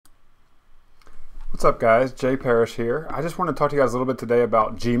What's up, guys? Jay Parrish here. I just want to talk to you guys a little bit today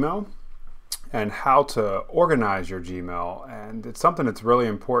about Gmail and how to organize your Gmail. And it's something that's really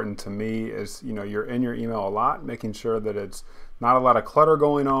important to me is, you're in your email a lot, making sure that it's not a lot of clutter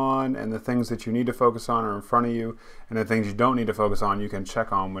going on and the things that you need to focus on are in front of you, and the things you don't need to focus on you can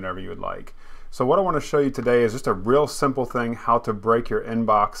check on whenever you would like. So what I want to show you today is just a real simple thing, how to break your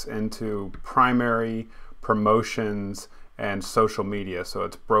inbox into primary, promotions, and social media, so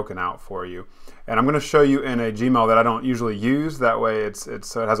it's broken out for you. And I'm going to show you in a Gmail that I don't usually use. That way it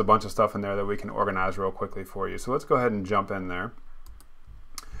has a bunch of stuff in there that we can organize real quickly for you. So let's go ahead and jump in there.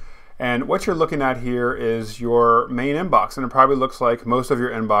 And what you're looking at here is your main inbox, and it probably looks like most of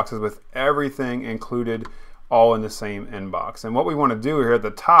your inboxes with everything included all in the same inbox. And what we want to do here at the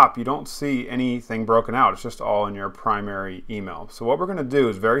top, you don't see anything broken out. It's just all in your primary email. So what we're going to do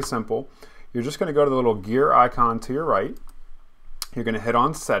is very simple. You're just going to go to the little gear icon to your right. You're going to hit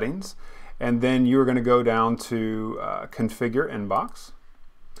on settings, and then you're going to go down to configure inbox.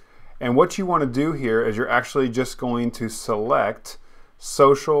 And what you want to do here is you're actually just going to select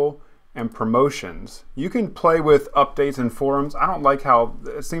social and promotions. You can play with updates and forums. I don't like how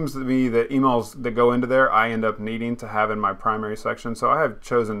it seems to me that emails that go into there I end up needing to have in my primary section, so I have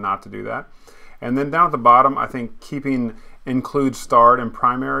chosen not to do that. And then down at the bottom, I think keeping include starred and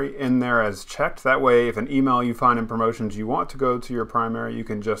primary in there as checked. That way, if an email you find in promotions you want to go to your primary, you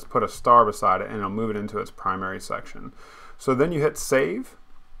can just put a star beside it and it'll move it into its primary section. So then you hit save.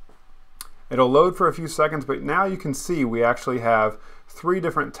 It'll load for a few seconds, but now you can see we actually have 3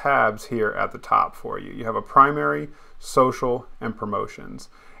 different tabs here at the top for you. You have a primary, social, and promotions.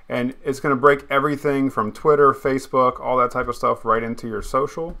 And it's going to break everything from Twitter, Facebook, all that type of stuff right into your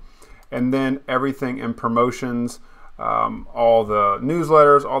social. And then everything in promotions, all the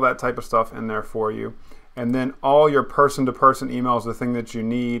newsletters, all that type of stuff in there for you. And then all your person-to-person emails, the thing that you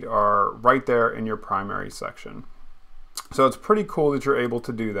need, are right there in your primary section. So it's pretty cool that you're able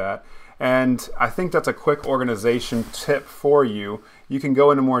to do that. And I think that's a quick organization tip for you. You can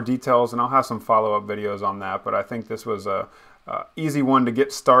go into more details, and I'll have some follow-up videos on that, but I think this was a easy one to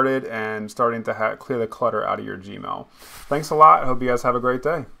get started and starting to clear the clutter out of your Gmail. Thanks a lot. I hope you guys have a great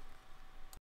day.